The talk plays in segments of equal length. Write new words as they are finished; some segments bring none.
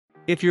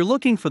If you're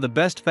looking for the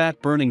best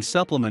fat-burning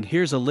supplement,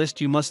 here's a list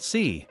you must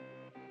see.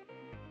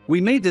 We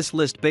made this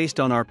list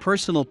based on our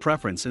personal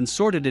preference and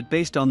sorted it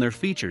based on their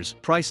features,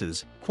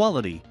 prices,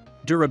 quality,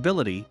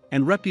 durability,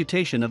 and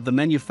reputation of the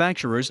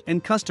manufacturers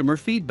and customer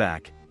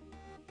feedback.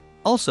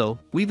 Also,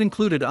 we've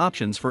included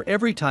options for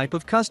every type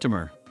of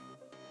customer.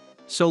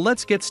 So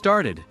let's get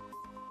started.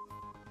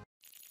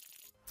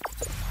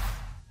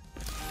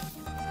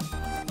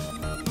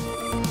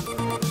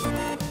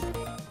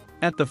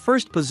 At the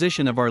first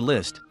position of our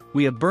list,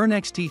 we have Burn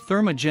XT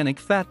Thermogenic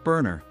Fat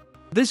Burner.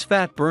 This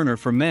fat burner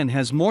for men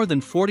has more than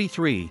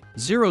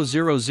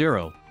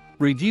 43,000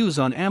 reviews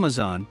on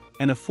Amazon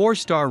and a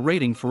 4-star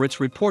rating for its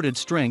reported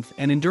strength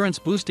and endurance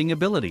boosting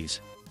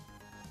abilities.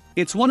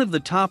 It's one of the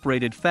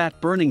top-rated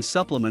fat-burning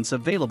supplements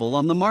available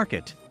on the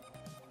market.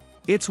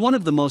 It's one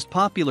of the most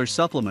popular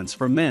supplements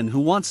for men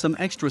who want some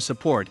extra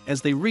support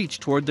as they reach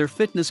toward their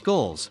fitness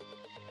goals.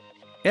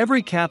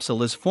 Every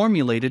capsule is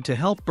formulated to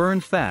help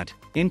burn fat,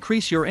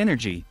 increase your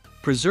energy,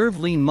 preserve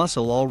lean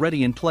muscle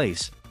already in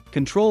place,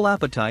 control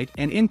appetite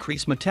and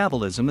increase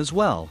metabolism as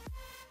well.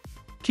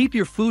 Keep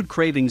your food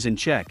cravings in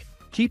check,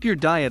 keep your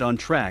diet on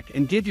track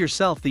and give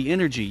yourself the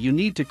energy you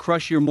need to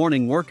crush your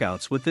morning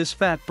workouts with this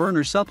fat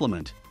burner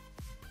supplement.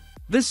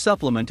 This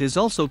supplement is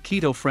also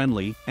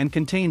keto-friendly and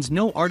contains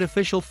no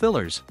artificial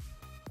fillers.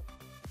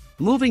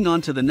 Moving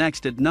on to the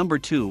next at number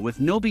 2 with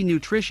Nobi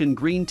Nutrition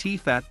Green Tea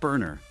Fat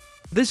Burner.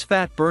 This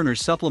fat burner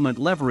supplement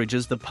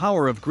leverages the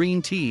power of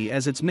green tea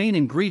as its main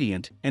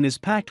ingredient and is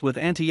packed with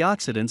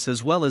antioxidants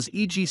as well as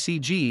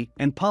EGCG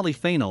and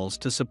polyphenols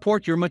to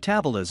support your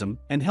metabolism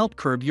and help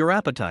curb your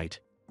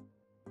appetite.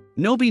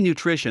 Nobi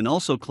Nutrition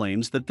also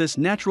claims that this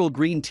natural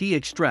green tea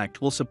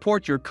extract will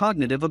support your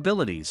cognitive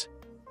abilities.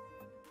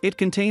 It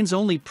contains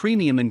only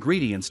premium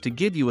ingredients to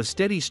give you a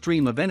steady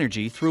stream of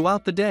energy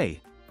throughout the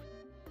day.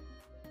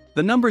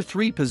 The number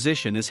 3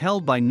 position is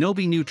held by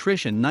Nobi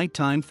Nutrition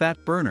Nighttime Fat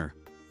Burner.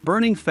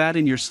 Burning fat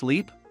in your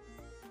sleep?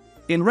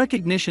 In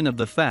recognition of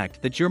the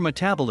fact that your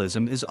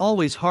metabolism is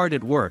always hard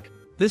at work,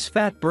 this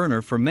fat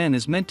burner for men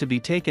is meant to be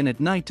taken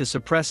at night to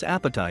suppress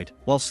appetite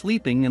while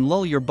sleeping and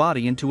lull your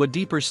body into a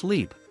deeper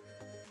sleep.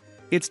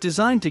 It's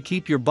designed to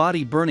keep your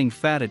body burning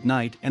fat at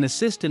night and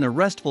assist in a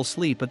restful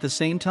sleep at the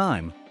same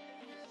time.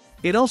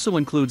 It also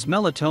includes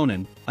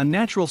melatonin, a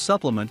natural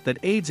supplement that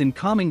aids in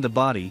calming the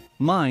body,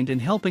 mind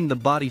and helping the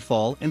body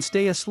fall and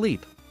stay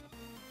asleep.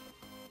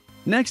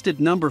 Next at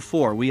number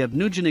 4 we have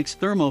Nugenix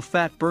Thermo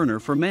Fat Burner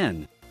for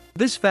Men.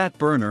 This fat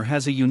burner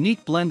has a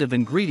unique blend of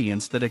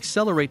ingredients that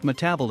accelerate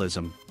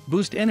metabolism,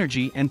 boost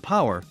energy and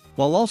power,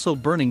 while also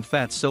burning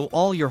fat so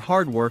all your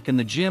hard work in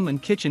the gym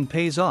and kitchen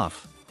pays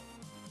off.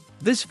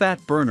 This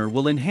fat burner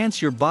will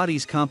enhance your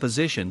body's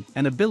composition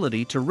and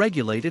ability to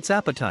regulate its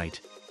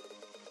appetite.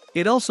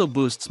 It also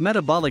boosts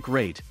metabolic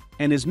rate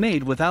and is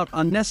made without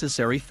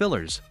unnecessary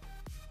fillers.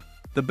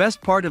 The best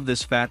part of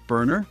this fat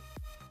burner?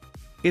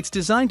 It's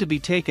designed to be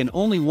taken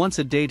only once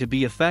a day to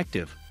be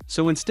effective,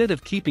 so instead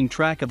of keeping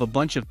track of a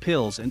bunch of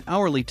pills and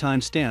hourly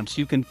timestamps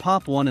you can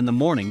pop one in the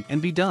morning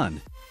and be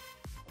done.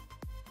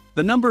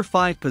 The number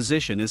 5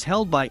 position is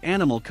held by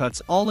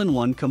Hydroxycut's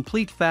all-in-one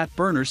complete fat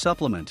burner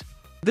supplement.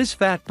 This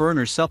fat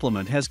burner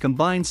supplement has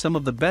combined some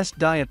of the best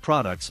diet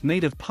products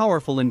made of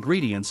powerful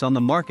ingredients on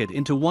the market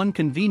into one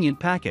convenient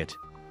packet.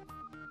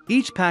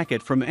 Each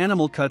packet from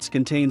Hydroxycut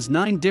contains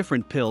 9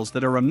 different pills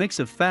that are a mix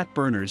of fat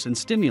burners and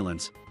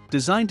stimulants,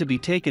 designed to be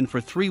taken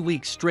for 3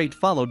 weeks straight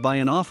followed by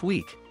an off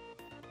week.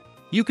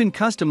 You can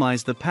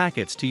customize the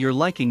packets to your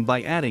liking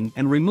by adding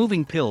and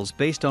removing pills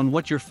based on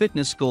what your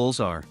fitness goals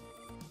are.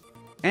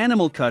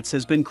 Hydroxycut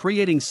has been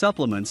creating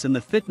supplements in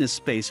the fitness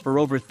space for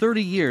over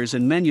 30 years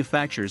and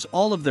manufactures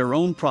all of their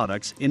own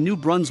products in New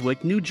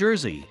Brunswick, New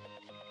Jersey.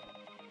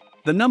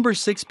 The number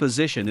 6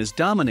 position is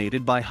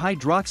dominated by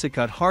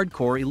Hydroxycut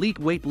Hardcore Elite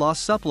Weight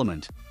Loss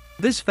Supplement.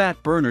 This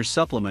fat burner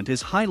supplement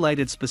is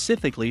highlighted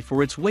specifically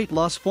for its weight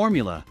loss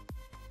formula.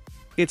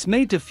 It's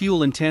made to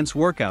fuel intense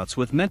workouts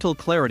with mental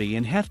clarity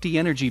and hefty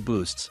energy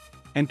boosts,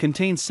 and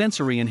contains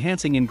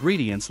sensory-enhancing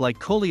ingredients like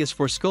coleus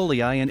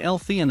forskolii and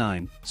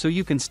L-theanine, so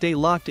you can stay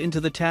locked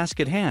into the task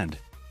at hand.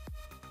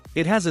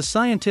 It has a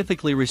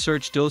scientifically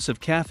researched dose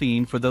of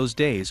caffeine for those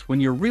days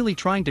when you're really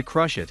trying to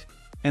crush it,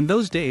 and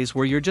those days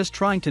where you're just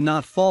trying to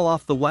not fall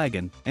off the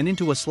wagon and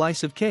into a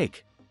slice of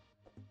cake.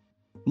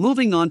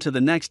 Moving on to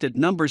the next at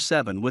number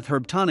 7 with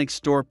Herbtonics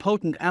Store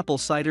Potent Apple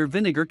Cider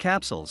Vinegar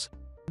Capsules.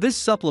 This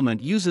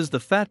supplement uses the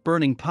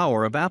fat-burning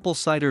power of apple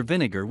cider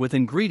vinegar with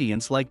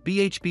ingredients like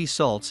BHB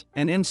salts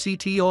and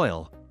MCT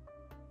oil.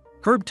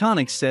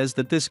 Herbtonics says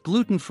that this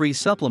gluten-free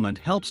supplement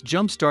helps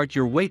jumpstart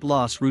your weight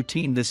loss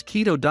routine. This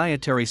keto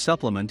dietary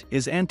supplement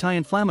is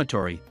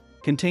anti-inflammatory,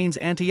 contains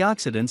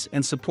antioxidants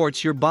and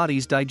supports your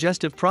body's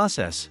digestive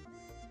process.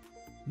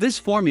 This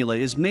formula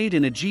is made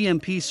in a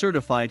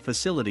GMP-certified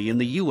facility in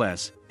the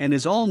US and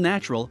is all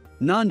natural,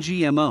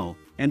 non-GMO,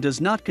 and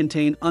does not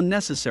contain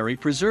unnecessary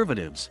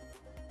preservatives.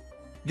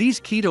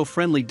 These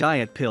keto-friendly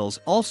diet pills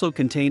also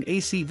contain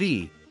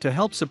ACV to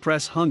help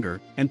suppress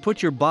hunger and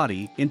put your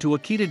body into a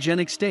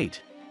ketogenic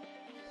state.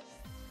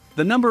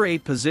 The number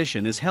 8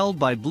 position is held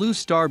by Blue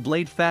Star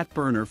Blade Fat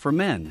Burner for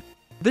men.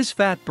 This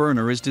fat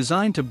burner is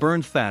designed to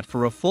burn fat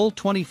for a full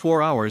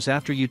 24 hours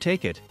after you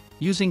take it,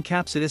 using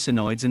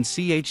capsaicinoids and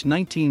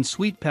CH19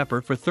 sweet pepper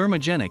for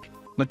thermogenic,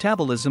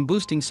 metabolism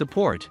boosting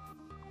support.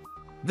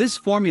 This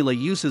formula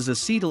uses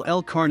acetyl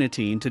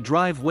L-carnitine to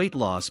drive weight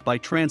loss by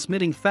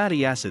transmitting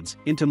fatty acids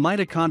into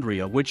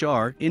mitochondria, which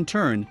are, in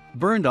turn,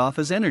 burned off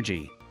as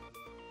energy.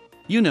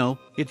 You know,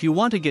 if you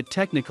want to get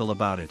technical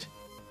about it.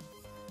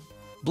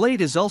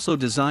 Blade is also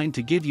designed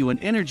to give you an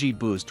energy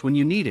boost when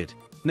you need it,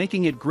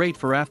 making it great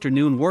for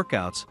afternoon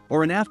workouts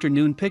or an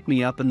afternoon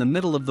pick-me-up in the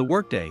middle of the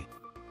workday.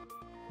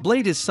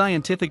 Blade is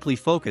scientifically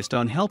focused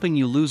on helping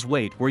you lose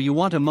weight where you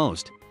want to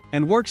most,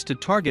 and works to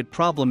target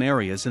problem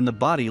areas in the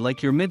body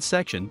like your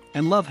midsection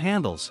and love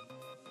handles.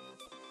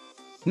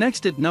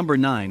 Next at number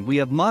 9 we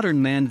have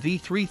Modern Man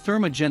V3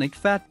 Thermogenic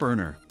Fat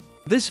Burner.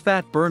 This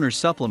fat burner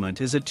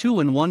supplement is a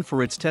 2-in-1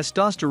 for its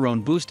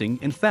testosterone boosting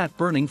and fat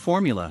burning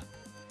formula.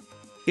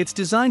 It's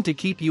designed to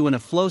keep you in a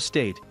flow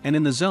state and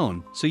in the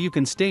zone so you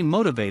can stay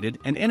motivated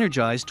and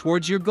energized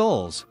towards your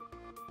goals.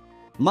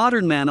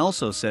 Modern Man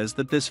also says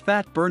that this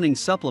fat-burning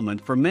supplement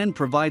for men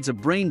provides a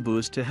brain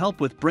boost to help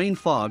with brain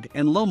fog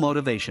and low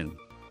motivation.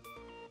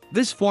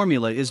 This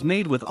formula is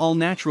made with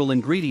all-natural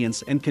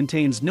ingredients and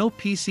contains no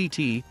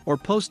PCT or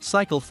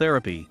post-cycle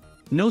therapy,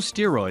 no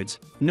steroids,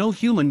 no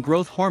human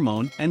growth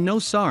hormone and no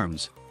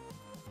SARMs.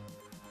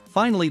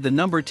 Finally, the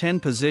number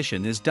 10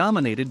 position is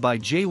dominated by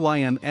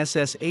JYM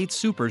SS8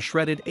 Super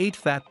Shredded 8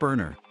 Fat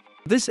Burner.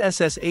 This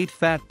SS8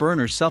 Fat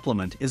Burner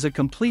supplement is a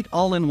complete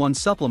all-in-one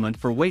supplement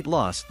for weight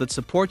loss that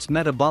supports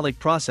metabolic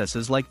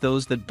processes like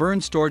those that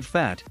burn stored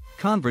fat,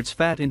 converts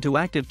fat into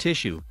active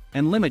tissue,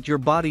 and limit your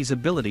body's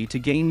ability to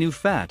gain new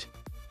fat.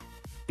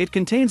 It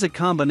contains a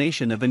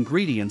combination of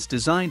ingredients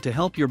designed to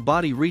help your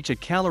body reach a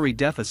calorie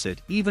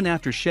deficit even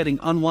after shedding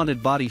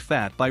unwanted body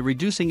fat by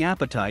reducing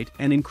appetite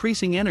and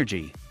increasing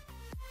energy.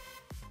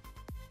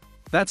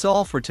 That's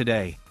all for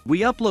today.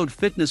 We upload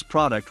fitness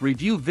product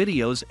review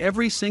videos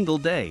every single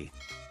day.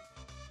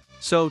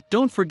 So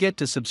don't forget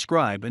to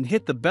subscribe and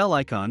hit the bell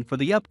icon for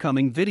the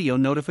upcoming video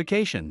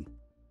notification.